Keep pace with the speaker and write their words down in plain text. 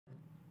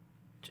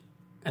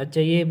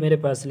अच्छा, ये मेरे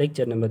पास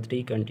लेक्चर नंबर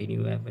 3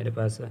 कंटिन्यू है। मेरे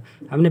पास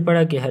हमने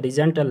पढ़ा कि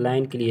हॉरिजॉन्टल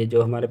लाइन के लिए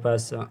जो हमारे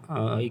पास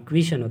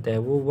इक्वेशन होता है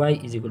वो y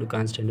is equal to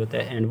constant होता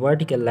है, एंड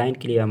वर्टिकल लाइन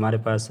के लिए हमारे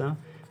पास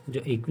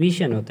जो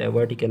इक्वेशन होता है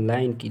वर्टिकल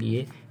लाइन के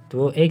लिए तो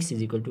वो x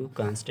is equal to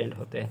constant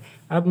होता है।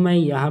 अब मैं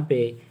यहाँ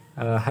पे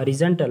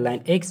हॉरिजॉन्टल लाइन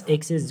x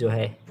एक्सिस जो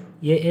है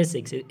ये एस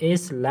एक्सिस,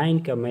 इस लाइन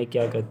का मैं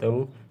क्या करता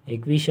हूँ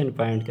इक्वेशन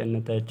फाइंड करना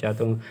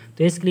चाहता हूँ,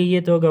 तो इसलिए ये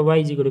तो होगा y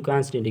is equal to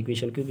constant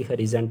equation क्योंकि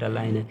हॉरिजॉन्टल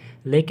लाइन है।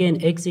 लेकिन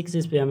x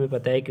एक्सिस पे हमें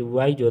पता है कि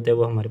y जो होता है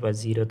वो हमारे पास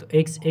जीरो, तो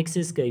x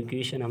एक्सिस का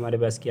इक्वेशन हमारे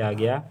पास क्या आ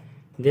गया,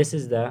 this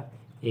is the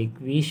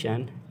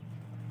equation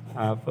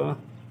of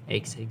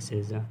x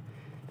axis.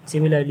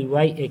 Similarly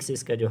y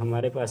axis का जो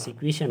हमारे पास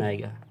इक्वेशन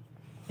आएगा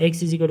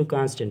x is equal to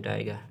constant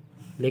आएगा,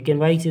 लेकिन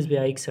y एक्सिस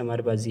पे x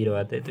हमारे पास जीरो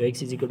आता है, तो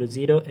x is equal to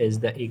zero is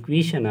the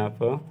equation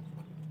of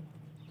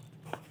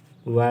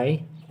y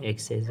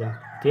axis.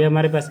 तो ये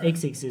हमारे पास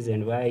x axis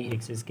and y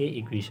axis के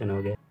इक्वेशन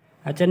हो गए।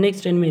 अच्छा,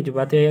 नेक्स्ट इनमें जो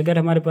बात है, अगर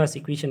हमारे पास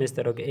इक्वेशन इस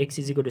तरह के x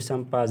is equal to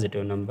some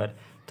positive number,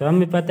 तो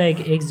हमें पता है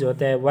कि x जो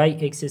होता है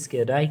y एक्सिस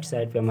के राइट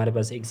साइड पे हमारे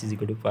पास x is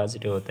equal to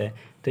positive होता है,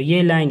 तो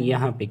ये लाइन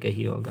यहाँ पे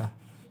कहीं होगा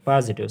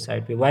पॉजिटिव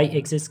साइड पे y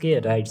एक्सिस के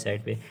राइट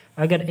साइड पे।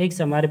 अगर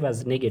x हमारे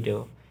पास नेगेटिव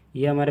हो,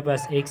 ये हमारे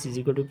पास x is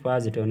equal to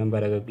positive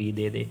number अगर b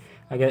दे दे,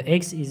 अगर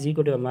x इज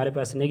इक्वल टू हमारे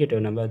पास नेगेटिव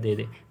नंबर दे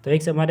दे, तो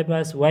x हमारे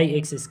पास y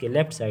एक्सिस के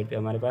लेफ्ट साइड पे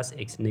हमारे पास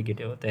x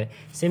नेगेटिव होता है।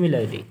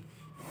 सिमिलरली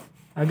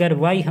अगर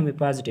y हमें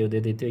पॉजिटिव दे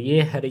दे तो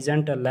ये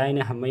हॉरिजॉन्टल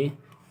लाइन हमें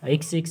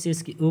x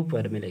एक्सिस के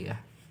ऊपर मिलेगा,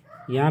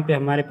 यहाँ पे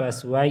हमारे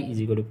पास y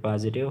is equal to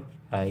positive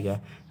आएगा।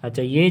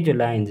 अच्छा, ये जो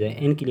लाइंस हैं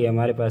इनके लिए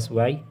हमारे पास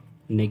y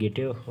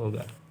नेगेटिव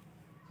होगा।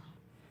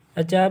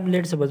 अच्छा, अब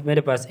लेट सपोज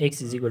मेरे पास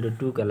x इज इक्वल टू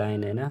 2 का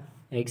लाइन है ना,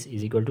 x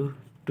इज इक्वल टू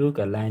 2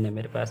 का लाइन है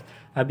मेरे पास।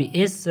 अभी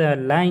इस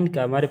लाइन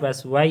का हमारे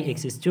पास y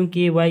एक्सिस, चूँकि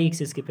ये y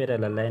एक्सिस के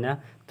पैरेलल है ना,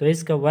 तो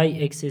इसका y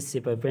एक्सिस से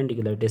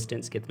परपेंडिकुलर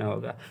डिस्टेंस कितना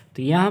होगा,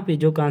 तो यहाँ पे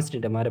जो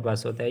कांस्टेंट हमारे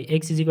पास होता है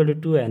x इज इक्वल टू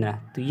 2 है ना,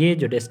 तो ये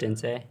जो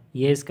डिस्टेंस है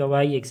ये इसका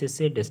y एक्सिस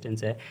से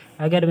डिस्टेंस है।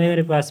 अगर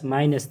मेरे पास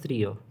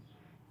 -3 हो,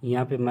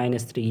 यहाँ पे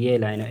 -3 ये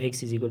लाइन है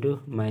x इज इक्वल टू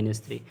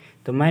 -3,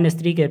 तो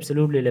 -3 के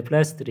एब्सोल्यूट ले ले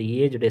 +3,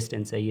 ये जो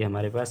डिस्टेंस है ये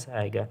हमारे पास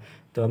आएगा।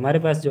 तो हमारे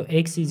पास जो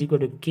x is equal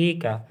to k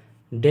का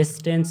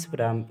distance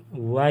from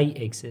y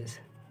axis,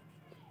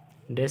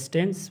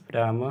 distance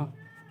from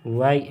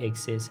y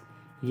axis,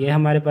 ये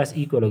हमारे पास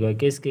इक्वल होगा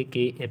किसके,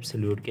 k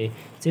एब्सोल्यूट के।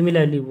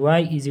 Similarly y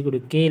is equal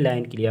to k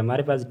line के लिए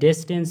हमारे पास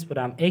डिस्टेंस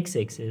फ्राम x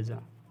एक्सिस,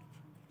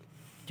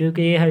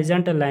 क्योंकि ये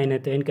हॉरिजॉन्टल लाइन है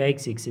तो इनका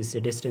x एक्सिस से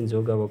डिस्टेंस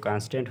होगा वो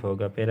कांस्टेंट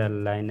होगा,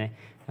 पैरेलल लाइन है।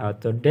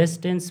 तो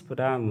डिस्टेंस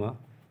फ्राम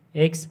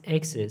x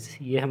एक्सिस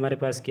ये हमारे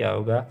पास क्या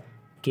होगा,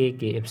 k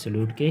के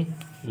एब्सोल्यूट के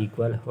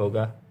इक्वल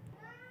होगा।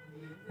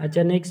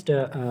 अच्छा, next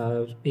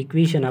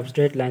equation of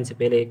straight line से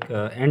पहले एक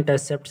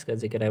इंटरसेप्ट्स का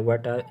जिक्र है।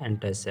 What are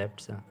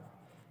intercepts,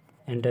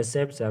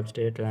 intercepts of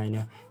straight line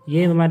है,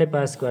 ये हमारे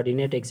पास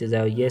कोऑर्डिनेट एक्सिस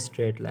है और ये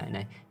स्ट्रेट लाइन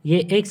है। ये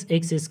एक्स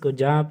एक्सिस को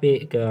जहाँ पे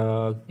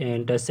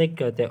इंटरसेक्ट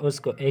करते हैं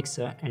उसको एक्स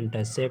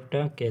इंटरसेप्ट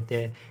कहते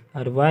हैं,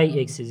 और वाई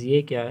एक्सिस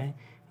ये क्या है,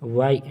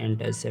 वाई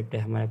इंटरसेप्ट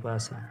है हमारे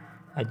पास।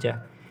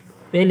 अच्छा,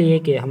 पहले ये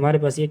कि हमारे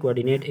पास ये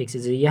कोऑर्डिनेट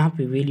एक्सिस है, यहाँ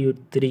पे वैल्यू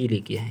 3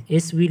 लिखी है।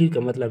 इस वैल्यू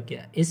का मतलब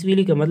क्या है, इस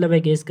वैल्यू का मतलब है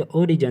कि इसका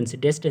ओरिजिन से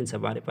डिस्टेंस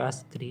हमारे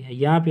पास 3 है।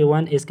 यहाँ पे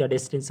 1, इसका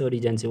डिस्टेंस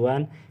ओरिजिन से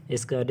 1,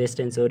 इसका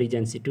डिस्टेंस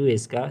ओरिजिन से 2,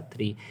 इसका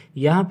 3।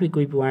 यहाँ पे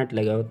कोई पॉइंट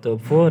लगाओ तो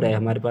 4 है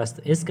हमारे पास,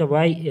 तो इसका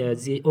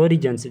वाई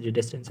ओरिजिन से जो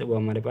डिस्टेंस है वो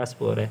हमारे पास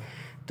 4 है।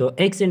 तो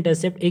एक्स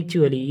इंटरसेप्ट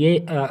एक्चुअली ये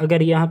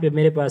अगर यहाँ पे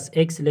मेरे पास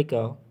एक्स लिखा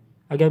हो,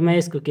 अगर मैं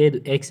इसको कह दूँ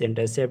एक्स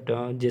इंटरसेप्ट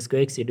जिसको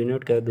एक्स से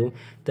डिनोट कर दूँ,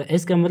 तो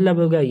इसका मतलब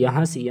होगा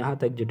यहाँ से यहाँ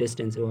तक जो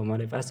डिस्टेंस है वो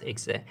हमारे पास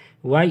एक्स है।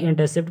 वाई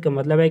इंटरसेप्ट का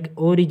मतलब है कि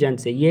ओरिजिन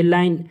से ये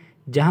लाइन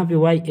जहाँ पे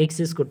वाई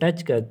एक्सिस को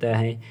टच करता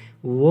है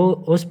वो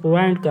उस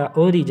पॉइंट का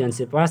ओरिजिन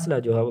से फासला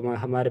जो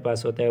हमारे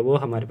पास होता है वो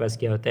हमारे पास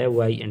क्या होता है,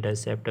 वाई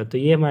इंटरसेप्ट। तो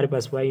ये हमारे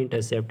पास वाई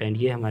इंटरसेप्ट एंड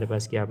ये हमारे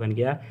पास क्या बन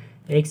गया,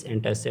 एक्स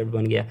इंटरसेप्ट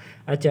बन गया।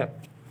 अच्छा,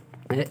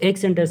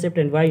 x intercept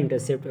and Y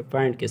intercept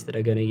find किस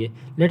तरह करेंगे,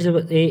 let's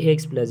suppose A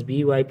x plus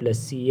B Y plus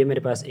सी, ये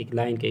मेरे पास एक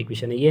लाइन का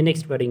इक्वेशन है। ये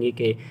नेक्स्ट पढ़ेंगे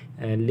कि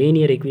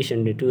लीनियर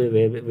इक्वेशन टू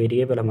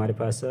वेरिएबल हमारे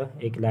पास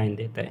एक लाइन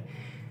देता है।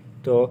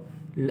 तो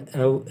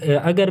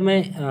अगर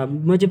मैं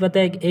मुझे पता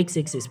है कि एक्स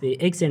एक्सिस पे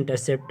एक्स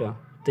इंटरसेप्ट,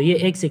 तो ये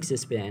एक्स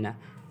एक्सिस पे है ना,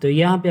 तो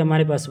यहाँ पे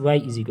हमारे पास y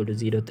इज इक्वल टू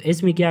 0, तो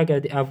इसमें क्या कर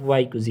दे आप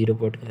y को 0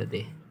 पुट कर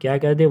दे, क्या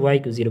कर दे y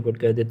को 0 पुट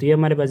कर दे, तो ये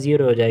हमारे पास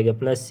 0 हो जाएगा,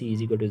 plus c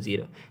is equal to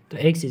 0, तो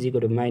x is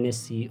equal to minus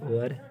C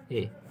over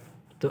ए।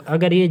 तो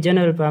अगर ये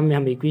जनरल फॉर्म में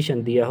हमें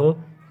इक्वेशन दिया हो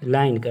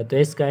लाइन का, तो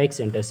इसका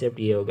x इंटरसेप्ट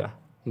ये होगा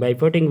by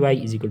putting y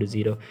is equal to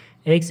 0।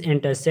 x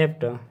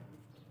intercept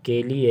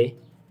के लिए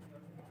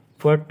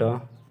put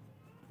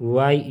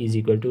y is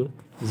equal to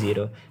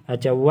 0।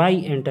 अच्छा, y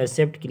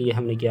इंटरसेप्ट के लिए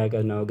हमने क्या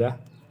करना होगा,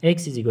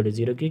 x इज इक्वल टू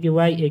 0, क्योंकि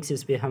y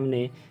एक्सिस पे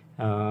हमने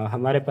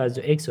हमारे पास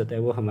जो x होता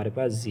है वो हमारे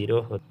पास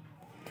 0 होता है।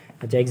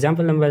 अच्छा,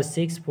 एग्जांपल नंबर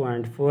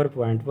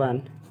 6.4.1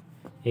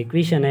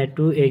 इक्वेशन है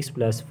 2x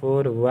प्लस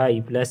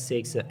 4y प्लस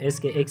 6,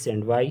 इसके x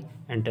and y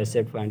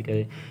intercept find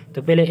करें।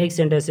 तो पहले x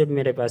इंटरसेप्ट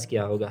मेरे पास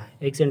क्या होगा,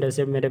 x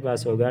इंटरसेप्ट मेरे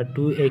पास होगा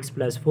 2x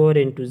प्लस 4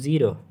 इंटू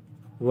 0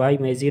 वाई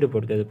मैं 0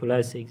 पुट कर दूँ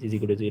plus x is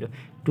equal to 0,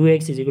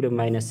 2x is equal to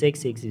minus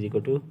x is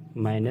equal to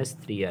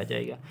 -3 आ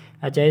जाएगा।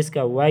 अच्छा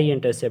इसका वाई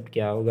इंटरसेप्ट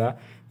क्या होगा,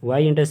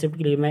 वाई इंटरसेप्ट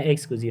के लिए मैं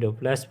x को 0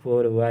 plus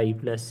 4y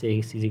plus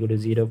x is equal to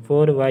 0,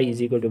 4y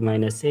is equal to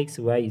 -6,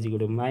 Y is equal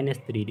to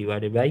 -3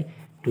 divided by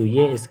 2,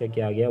 ये इसका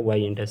क्या आ गया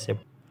वाई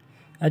इंटरसेप्ट।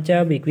 अच्छा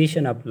अब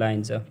इक्वेशन ऑफ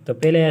लाइन्स, तो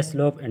पहले है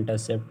slope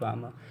intercept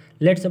form.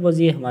 Let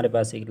suppose ये हमारे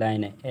पास एक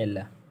लाइन है एल,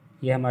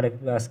 ये हमारे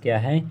पास क्या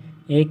है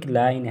एक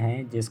लाइन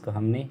है जिसको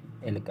हमने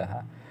एल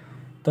कहा।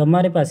 तो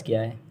हमारे पास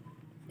क्या है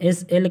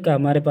इस एल का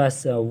हमारे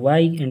पास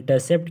वाई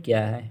इंटरसेप्ट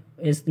क्या है,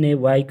 इसने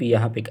वाई को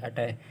यहाँ पे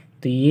काटा है,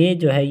 तो ये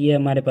जो है ये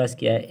हमारे पास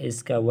क्या है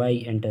इसका वाई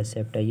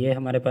इंटरसेप्ट है, ये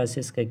हमारे पास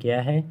इसका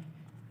क्या है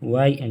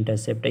वाई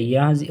इंटरसेप्ट है।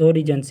 यहाँ से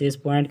ओरिजिन से इस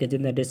पॉइंट का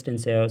जितना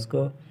डिस्टेंस है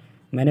उसको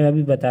मैंने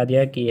अभी बता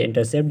दिया कि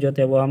इंटरसेप्ट जो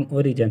होता है वो हम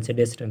ओरिजिन से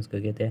डिस्टेंस को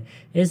कहते हैं।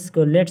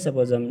 इसको लेट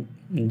सपोज हम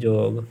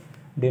जो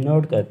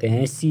डिनोट करते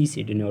हैं सी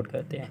से डिनोट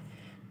करते हैं।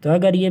 तो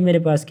अगर ये मेरे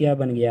पास क्या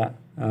बन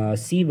गया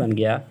सी बन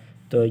गया,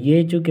 तो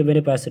ये चूँकि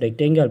मेरे पास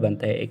रेक्टेंगल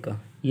बनता है एक,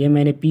 ये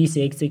मैंने पी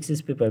से एक्स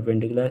एक्सिस पे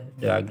परपेंडिकुलर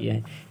ड्रा किया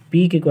है।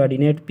 पी के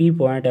कोऑर्डिनेट पी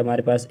पॉइंट है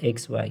हमारे पास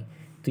एक्स वाई,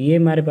 तो ये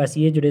हमारे पास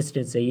ये जो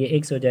डिस्टेंस है ये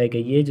एक्स हो जाएगा,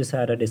 ये जो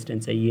सारा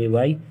डिस्टेंस है ये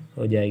वाई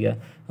हो जाएगा।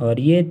 और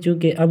ये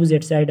चूँकि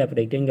अपोजिट साइड ऑफ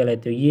रेक्टेंगल है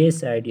तो ये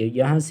साइड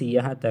यहाँ से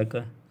यहाँ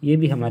तक ये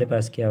भी हमारे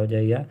पास क्या हो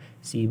जाएगा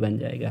सी बन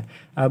जाएगा।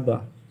 अब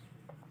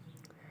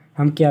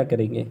हम क्या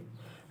करेंगे,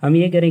 हम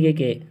ये करेंगे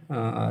कि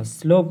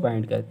स्लोप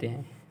फाइंड करते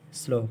हैं।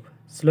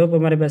 स्लोप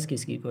हमारे पास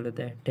किसकी इक्वल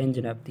होता है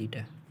tangent of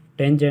theta,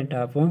 tangent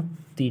of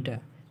theta,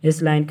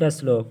 इस लाइन का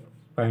स्लोप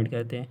फाइंड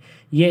करते हैं।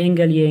 ये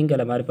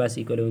एंगल हमारे पास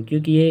इक्वल होगा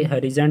क्योंकि ये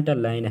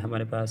हॉरिजॉन्टल लाइन है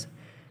हमारे पास,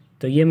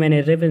 तो ये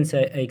मैंने रेफरेंस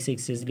एक्स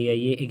एक्सिस लिया,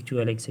 ये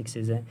एक्चुअल एक्स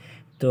एक्सिस है,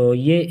 तो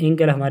ये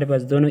एंगल हमारे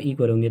पास दोनों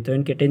इक्वल होंगे। तो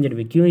इनके टेंजेंट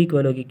भी क्यों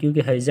इक्वल होगी, क्योंकि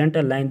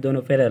हॉरिजॉन्टल लाइन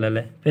दोनों पैरेलल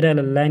है,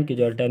 पैरेलल लाइन के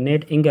जो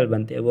अल्टरनेट एंगल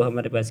बनते हैं वो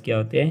हमारे पास क्या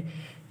होते हैं,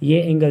 ये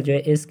एंगल जो है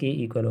इसके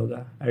इक्वल होगा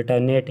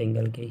अल्टरनेट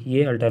एंगल के,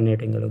 ये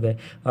अल्टरनेट एंगल होगा।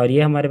 और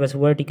ये हमारे पास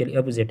वर्टिकल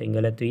अपोजिट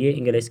एंगल है, तो ये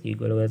एंगल इसके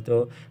इक्वल होगा,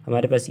 तो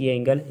हमारे पास ये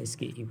एंगल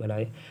इसके इक्वल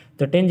आए।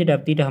 तो टेंजेंट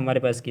ऑफ थीटा हमारे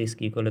पास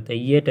किसके इक्वल होता है,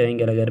 ये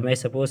ट्रायंगल अगर मैं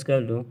सपोज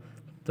कर लूँ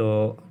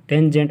तो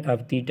टेंजेंट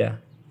ऑफ थीटा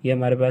ये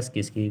हमारे पास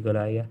किसके इक्वल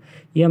आएगा,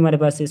 ये हमारे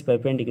पास इस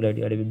परपेंडिकुलर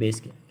डिवाइडेड बेस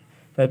के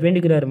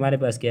परपेंडिकुलर हमारे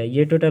पास क्या है,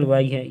 ये टोटल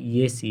वाई है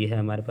ये सी है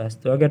हमारे पास।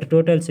 तो अगर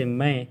टोटल से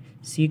मैं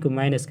सी को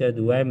माइनस कर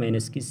दूँ वाई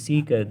माइनस की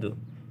सी कर दूँ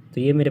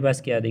तो ये मेरे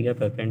पास क्या आ देगा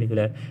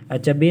परपेंडिकुलर।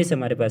 अच्छा बेस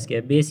हमारे पास क्या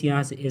है, बेस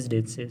यहाँ से इस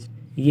डिस्टेंस,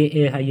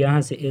 ये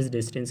यहाँ से इस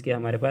डिस्टेंस के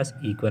हमारे पास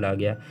इक्वल आ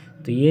गया,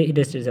 तो ये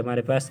डिस्टेंस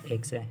हमारे पास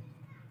एक्स है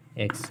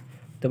एक्स।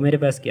 तो मेरे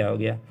पास क्या हो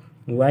गया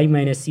Y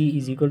minus C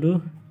is equal to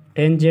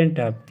tangent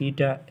of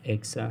theta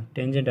x,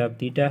 tangent of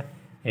theta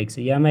x,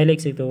 या मैं लिख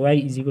सकता हूँ Y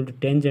is equal to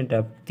tangent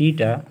of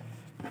theta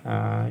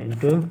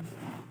into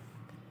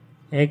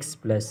x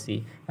plus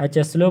सी।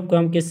 अच्छा स्लोप को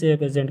हम किससे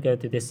रिप्रेजेंट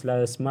करते थे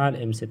स्मॉल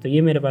एम से, तो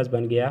ये मेरे पास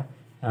बन गया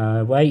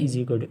Y is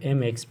equal to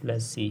M x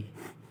plus सी।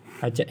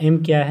 अच्छा एम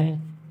क्या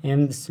है,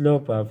 एम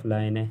स्लोप ऑफ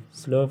लाइन है,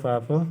 स्लोप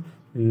ऑफ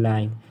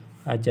लाइन।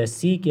 अच्छा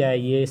सी क्या है,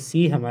 ये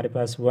सी हमारे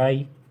पास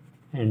वाई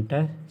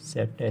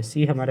इंटरसेप्ट है,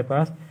 सी हमारे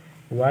पास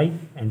वाई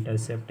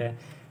इंटरसेप्ट है।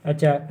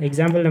 अच्छा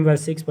एग्जाम्पल नंबर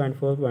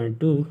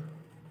 6.4.2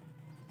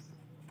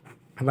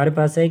 हमारे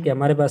पास है कि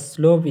हमारे पास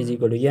स्लोप इज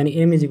इक्वल टू यानी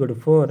एम इज इक्वल टू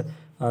 4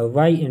 और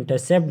वाई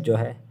इंटरसेप्ट जो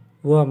है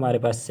वो हमारे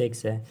पास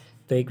 6 है।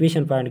 तो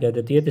इक्वेशन फाइंड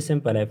करते तो ये तो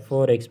सिंपल है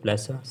 4x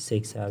प्लस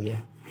 6 आ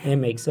गया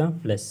एम एक्स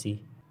प्लस सी।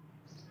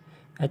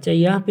 अच्छा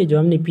यहाँ पे जो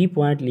हमने पी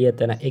पॉइंट लिया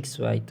था ना एक्स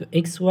वाई, तो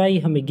एक्स वाई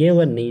हमें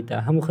गिवन नहीं था,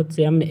 हम खुद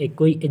से हमने एक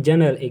कोई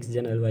जनरल एक्स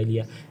जनरल वाई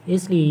लिया,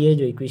 इसलिए ये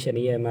जो इक्वेशन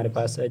है हमारे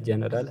पास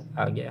जनरल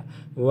आ गया।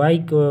 वाई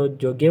को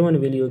जो गिवन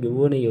वैल्यू होगी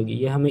वो नहीं होगी,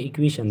 ये हमें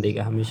इक्वेशन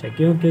देगा हमेशा,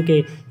 क्यों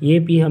क्योंकि ये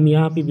पी हम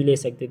यहाँ पे भी ले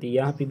सकते थे,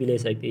 यहाँ पे भी ले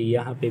सकते हैं,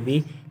 यहाँ पे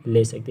भी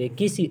ले सकते हैं,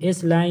 किसी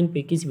इस लाइन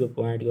पे किसी भी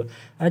पॉइंट को।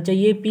 अच्छा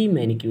ये पी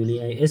मैंने क्यों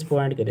लिया है, इस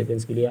पॉइंट का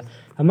रेफरेंस क्यों लिया,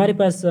 हमारे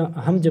पास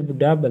हम जब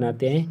ग्राफ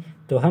बनाते हैं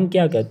तो हम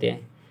क्या करते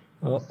हैं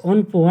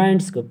उन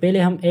पॉइंट्स को पहले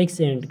हम एक्स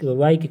एंड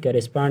वाई के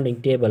करेस्पॉन्डिंग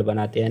टेबल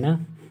बनाते हैं ना,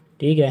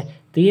 ठीक है।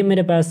 तो ये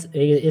मेरे पास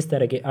इस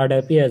तरह के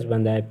ऑर्डर पेयर्स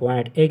बन रहा है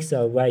पॉइंट एक्स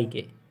और वाई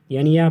के,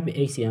 यानी यहाँ पे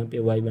एक्स यहाँ पे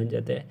वाई बन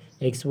जाता है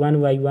x1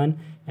 y1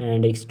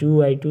 and x2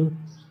 y2।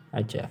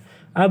 अच्छा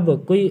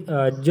अब कोई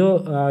जो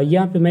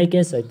यहाँ पे मैं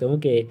कह सकता हूँ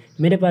कि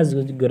मेरे पास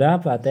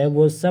ग्राफ आता है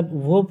वो सब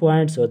वो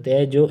पॉइंट्स होते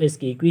हैं जो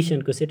इसकी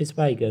इक्वेशन को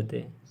सेटिस्फाई करते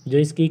हैं, जो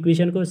इसकी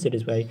इक्वेशन को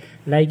सेटिस्फाई,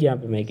 लाइक यहाँ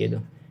पे मैं कह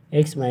दूँ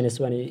x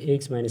minus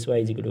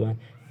Y is equal to 1,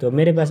 तो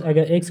मेरे पास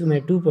अगर x को मैं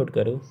 2 पुट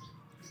करूँ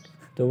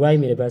तो y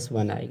मेरे पास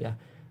 1 आएगा।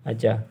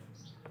 अच्छा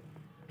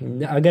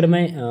अगर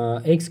मैं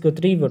x को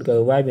 3 पुट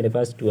करूँ y मेरे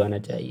पास 2 आना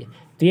चाहिए।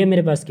 तो ये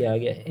मेरे पास क्या आ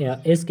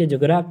गया, इसके जो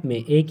ग्राफ में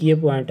एक ये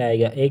पॉइंट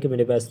आएगा, एक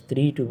मेरे पास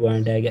 3 2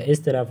 पॉइंट आएगा,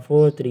 इस तरह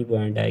 4 3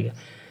 पॉइंट आएगा।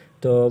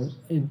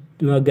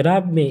 तो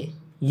ग्राफ में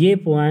ये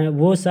पॉइंट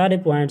वो सारे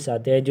पॉइंट्स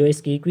आते हैं जो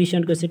इसकी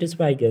इक्वेशन को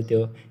सेटिस्फाई करते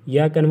हो,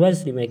 या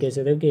कन्वर्सली मैं कह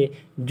सकता हूँ कि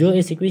जो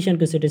इस इक्वेशन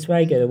को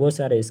सेटिस्फाई करे वो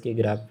सारे इसके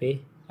ग्राफ पे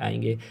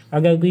आएंगे।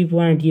 अगर कोई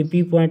पॉइंट ये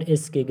पी पॉइंट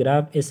इसके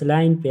ग्राफ इस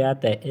लाइन पे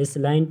आता है, इस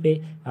लाइन पे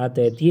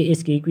आता है, तो ये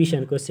इसकी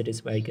इक्वेशन को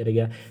सेटिस्फाई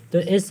करेगा। तो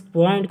इस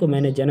पॉइंट को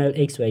मैंने जनरल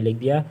एक्स वाई लिख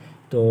दिया।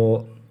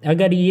 तो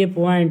अगर ये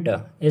पॉइंट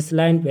इस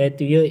लाइन पे है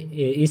तो ये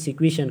इस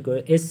इक्वेशन को,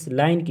 इस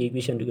लाइन की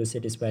इक्वेशन को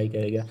सेटिस्फाई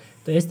करेगा।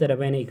 तो इस तरह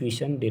मैंने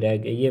इक्वेशन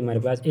डिराइव किया, ये हमारे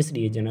पास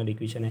इसलिए जनरल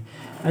इक्वेशन है।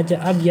 अच्छा,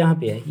 अब यहाँ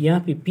पे है, यहाँ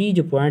पे पी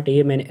जो पॉइंट है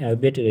ये मैंने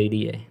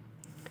आर्बिट्रेरी है,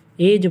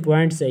 ए जो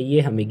पॉइंट्स है ये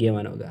हमें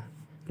गिवन होगा।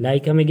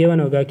 लाइक हमें गिवन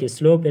होगा कि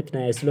स्लोप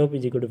इतना है, स्लोप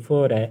इज इक्वल टू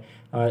 4 है,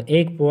 और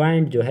एक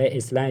पॉइंट जो है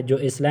इस लाइन, जो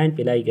इस लाइन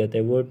पे लाई करते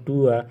हैं वो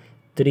 2 और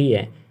 3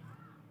 है।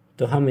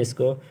 तो हम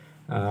इसको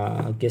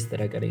किस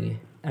तरह करेंगे।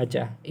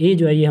 अच्छा, ए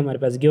जो है ये हमारे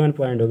पास गिवन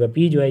पॉइंट होगा,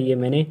 पी जो है ये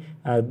मैंने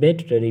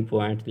आर्बिट्रेरी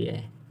पॉइंट लिया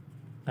है,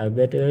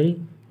 आर्बिट्रेरी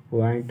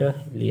पॉइंट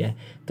लिया है।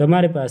 तो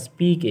हमारे पास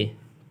पी के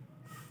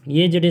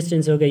ये जो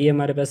डिस्टेंस होगा ये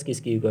हमारे पास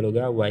किसकी इक्वल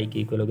होगा, वाई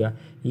की इक्वल होगा।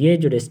 ये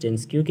जो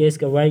डिस्टेंस, क्योंकि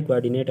इसका वाई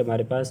कोऑर्डिनेट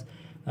हमारे पास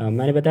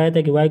मैंने बताया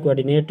था कि वाई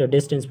कोऑर्डिनेट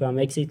डिस्टेंस पर हम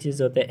एक्स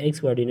एक्सिस होता है, एक्स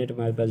कोऑर्डिनेट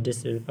हमारे पास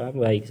डिस्टेंस पर हम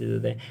वाई एक्सिस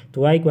होता है।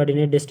 तो वाई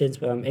कोऑर्डिनेट डिस्टेंस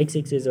पर हम एक्स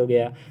एक्सिस हो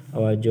गया,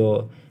 और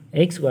जो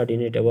एक्स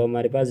कोऑर्डिनेट है वो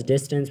हमारे पास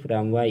डिस्टेंस पर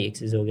हम वाई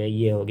एक्सिस हो गया।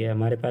 ये हो गया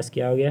हमारे पास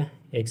क्या हो गया,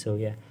 एक्स हो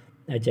गया।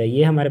 अच्छा,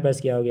 ये हमारे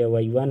पास क्या हो गया,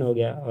 y1 हो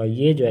गया, और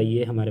ये जो है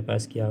ये हमारे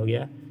पास क्या हो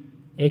गया,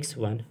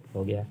 x1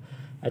 हो गया।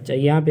 अच्छा,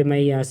 यहाँ पे मैं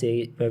यहाँ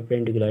से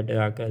परपेंडिकुलर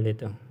ड्रा कर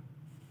लेता हूँ।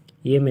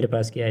 ये मेरे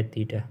पास क्या है,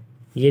 थीटा,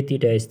 ये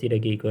थीटा इस थीटा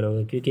की इक्वल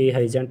होगा, क्योंकि ये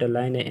हॉरिजॉन्टल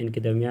लाइन है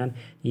इनके दरमियान।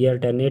 ये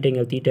अल्टरनेट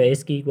एंगल थीटा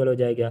इसकी इक्वल हो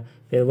जाएगा,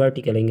 फिर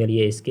वर्टिकल एंगल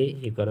ये इसके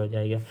इक्वल हो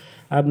जाएगा।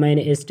 अब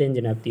मैंने इस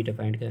टेंजेंट ऑफ थीटा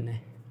फाइंड करना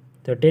है।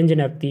 तो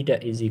tangent of theta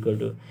is equal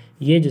to,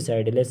 ये जो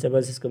साइड है, लेट्स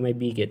सपोज इसको मैं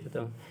बी कह देता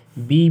हूँ,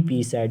 बी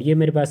पी साइड, ये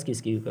मेरे पास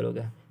किसकी इक्वल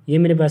होगा, ये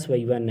मेरे पास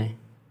y1 है,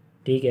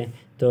 ठीक है।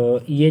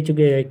 तो ये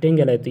चूँकि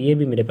रेक्टेंगल है तो ये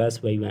भी मेरे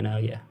पास y1 आ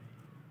गया।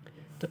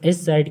 तो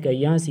इस साइड का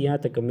यहाँ से यहाँ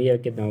तक का मेजर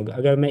कितना होगा,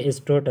 अगर मैं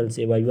इस टोटल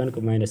से y1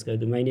 को माइनस कर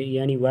दूँ, मैंने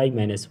यानी y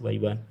माइनस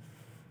y1।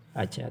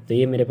 अच्छा, तो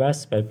ये मेरे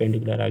पास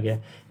परपेंडिकुलर आ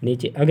गया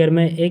नीचे। अगर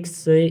मैं x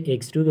से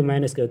x2 को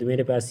माइनस कर दूँ,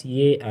 मेरे पास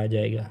ये आ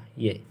जाएगा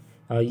ये,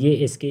 और ये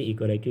इसके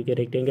इक्वल है क्योंकि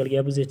रेक्टेंगल की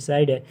अपोजिट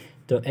साइड है।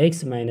 तो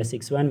x माइनस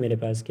x1 मेरे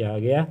पास क्या आ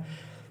गया,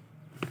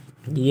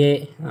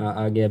 ये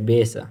आ गया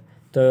बेस।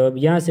 तो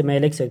यहाँ से मैं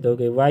लिख सकता हूँ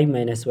कि y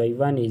minus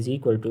y1 is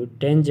equal to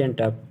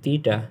tangent of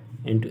theta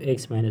into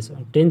x minus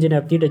 1। Tangent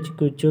of theta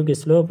चूँकि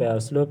स्लोप है, और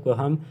स्लोप को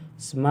हम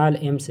स्मॉल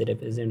m से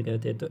रिप्रेजेंट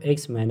करते हैं, तो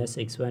x माइनस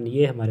x1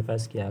 ये हमारे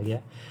पास क्या आ गया।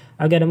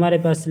 अगर हमारे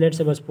पास लेट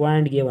से बस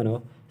पॉइंट गिवन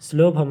हो,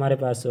 स्लोप हमारे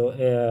पास हो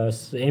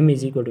m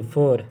इज इक्वल टू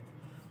 4,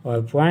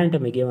 और पॉइंट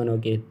हमें गिवन हो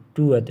कि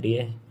 2 और 3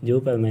 है, जो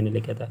ऊपर मैंने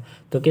लिखा था।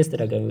 तो किस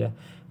तरह करूँगा,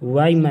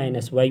 y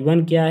माइनस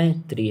y1 क्या है,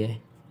 3 है,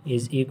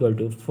 is equal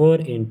to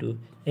 4 into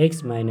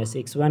x minus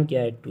x1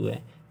 क्या है, 2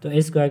 है। तो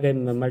इसको अगर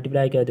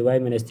मल्टीप्लाई करें तो y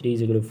minus 3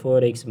 is equal to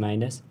 4x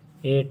minus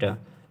 8,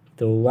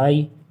 तो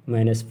y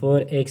minus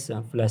 4x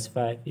plus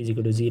 5 is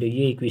equal to 0।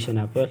 ये इक्वेशन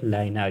आप पर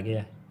लाइन आ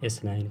गया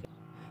इस लाइन का।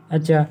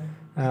 अच्छा,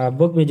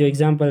 बुक में जो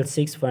एग्जांपल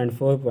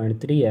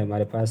 6.4.3 है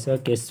हमारे पास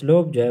कि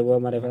स्लोप जो है वो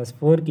हमारे पास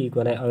 4 की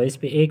इक्वल है, और इस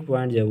पे एक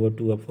पॉइंट जो है वो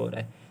 2 और 4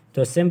 है।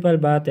 तो सिंपल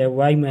बात है,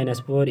 y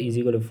minus 4 is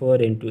equal to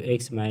 4 into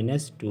x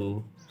minus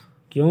 2।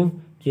 क्यों,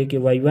 क्योंकि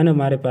y1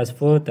 हमारे पास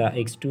 4 था,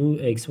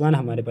 x1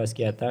 हमारे पास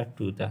क्या था,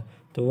 2 था।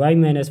 तो y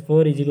minus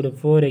 4 is equal to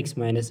 4x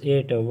minus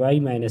 8, और y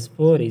minus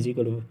 4 is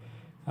equal to,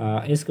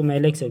 इसको मैं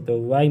लिख सकता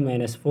हूँ y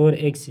minus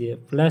 4x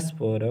plus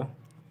 4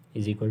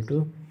 is equal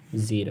to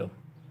 0।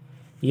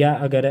 या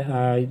अगर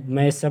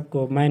मैं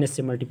सबको माइनस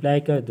से मल्टीप्लाई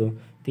कर दूँ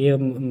तो ये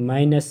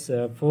minus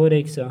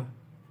 4x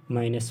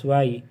minus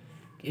Y,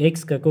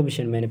 x का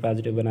कोफिशिएंट मैंने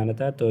पॉजिटिव बनाना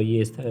था, तो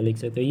ये इस तरह लिख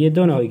सकते हो। ये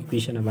दोनों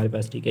इक्वेशन हमारे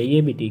पास ठीक है,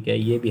 ये भी ठीक है,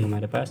 ये भी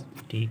हमारे पास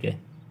ठीक है।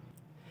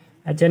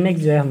 अच्छा,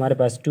 नेक्स्ट जो है हमारे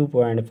पास 2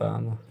 पॉइंट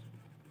फॉर्म,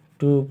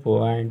 2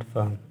 पॉइंट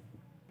फॉर्म।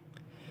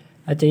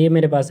 अच्छा, ये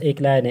मेरे पास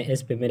एक लाइन है,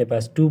 इस पे मेरे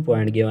पास 2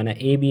 पॉइंट गिवन है,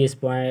 ए भी इस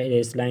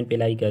लाइन पे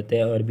लाई करते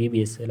हैं और बी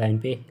भी इस लाइन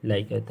पे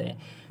लाई करते हैं।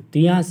 तो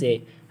यहाँ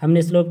से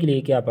हमने स्लोप के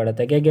लिए क्या पढ़ा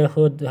था कि अगर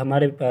खुद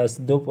हमारे पास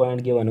 2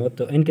 पॉइंट गिवन हो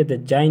तो इनके तो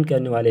ज्वाइन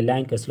करने वाले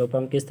लाइन का स्लोप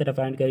हम किस तरह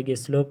फाइंड करेंगे।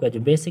 स्लोप का जो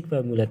बेसिक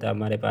फार्मूला था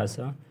हमारे पास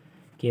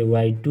कि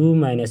y2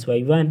 minus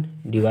y1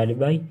 divide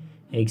by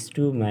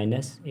x2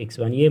 minus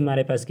x1, ये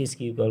हमारे पास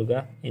किसकी इक्वल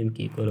होगा, m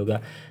की इक्वल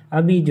होगा।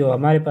 अभी जो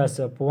हमारे पास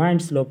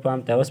पॉइंट स्लोप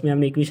फॉर्म था उसमें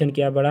हमने इक्वेशन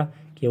क्या पढ़ा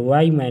कि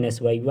y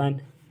minus y1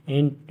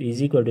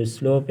 is equal to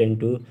slope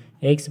into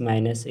x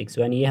minus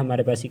x1, ये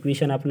हमारे पास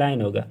इक्वेशन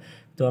अप्लाइन होगा।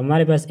 तो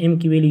हमारे पास m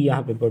की वैल्यू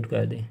यहाँ पे पुट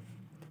कर दें,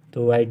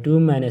 तो y2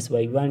 minus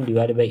y1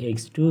 divide by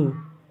x2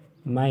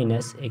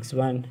 minus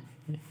x1,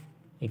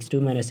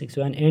 x2 minus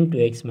x1 into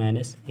x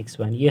minus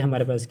x1, ये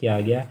हमारे पास क्या आ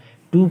गया,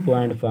 2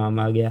 पॉइंट फॉर्म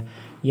आ गया।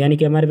 यानी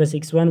कि हमारे पास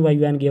x1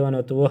 y1 गिवन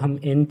हो तो वो हम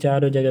इन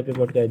चारों जगह पे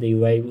पुट कर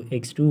देंगे,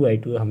 x2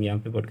 y2 हम यहाँ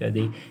पे पुट कर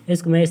देंगे।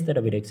 इसको मैं इस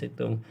तरह भी लिख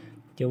सकता हूँ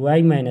कि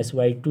y minus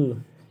y2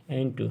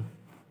 into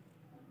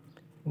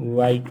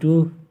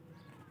y2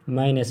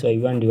 minus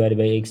y1 divide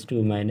by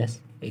x2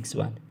 minus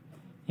x1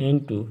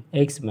 into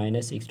x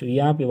minus x2,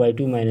 यहाँ पे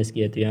y2 माइनस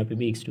किया तो यहाँ पे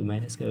भी x2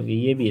 माइनस करोगे,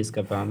 ये भी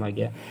इसका फॉर्म आ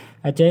गया।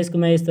 अच्छा, इसको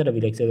मैं इस तरह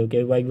भी लिख सकता हूँ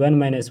कि y1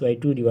 minus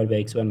y2 divide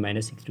by x1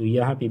 minus x2,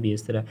 यहाँ पे भी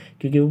इस तरह,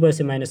 क्योंकि ऊपर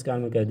से माइनस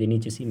काम कर दी,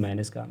 नीचे से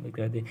माइनस काम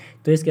कर दी,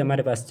 तो इसके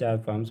हमारे पास 4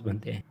 फॉर्म्स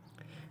बनते हैं।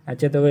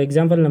 अच्छा, तो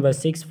एग्जाम्पल नंबर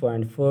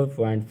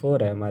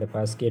 6.4.4 है हमारे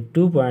पास के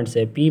 2 पॉइंट्स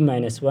है p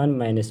minus 1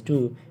 minus 2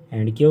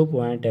 and Q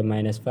point है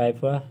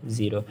 -5 और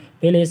 0।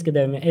 पहले इसके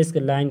दर में इसके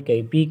लाइन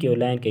का पी के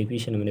लाइन का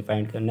इक्वेशन हमने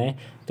फाइंड करना है।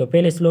 तो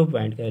पहले स्लोप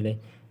फाइंड कर ले।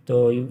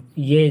 तो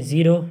ये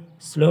 0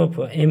 slope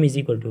m is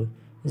equal to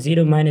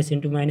 0 minus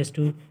into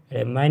 -2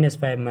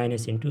 -5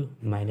 minus into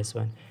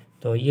 -1।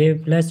 तो ये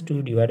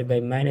 +2 divide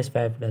by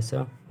 -5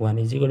 + 1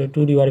 is equal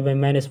to 2 divide by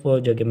 -4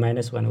 जो कि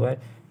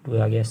 -1/2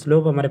 आ गया।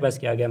 स्लोप हमारे पास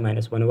क्या आ गया,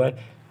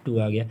 -1/2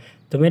 आ गया।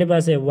 तो मेरे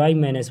पास है y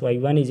 -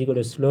 y1 is equal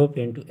to slope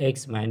into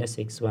x -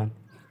 x1।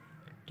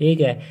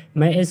 ठीक है,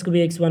 मैं इसको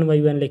भी x1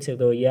 y1 लिख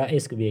सकता हूँ या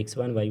इसको भी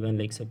x1 y1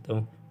 लिख सकता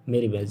हूँ,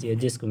 मेरी मर्जी है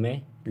जिसको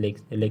मैं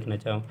लिखना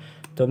चाहूँ।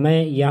 तो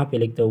मैं यहाँ पे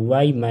लिखता हूँ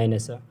y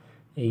माइनस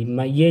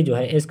ये जो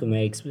है इसको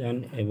मैं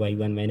x1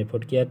 y1 मैंने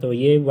पुट किया। तो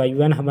ये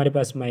y1 हमारे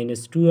पास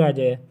 -2 आ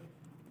जाए,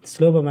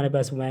 स्लोप हमारे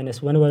पास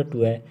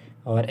 -1/2 है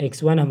और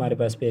x1 हमारे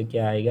पास फिर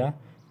क्या आएगा,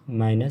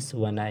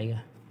 -1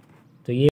 आएगा।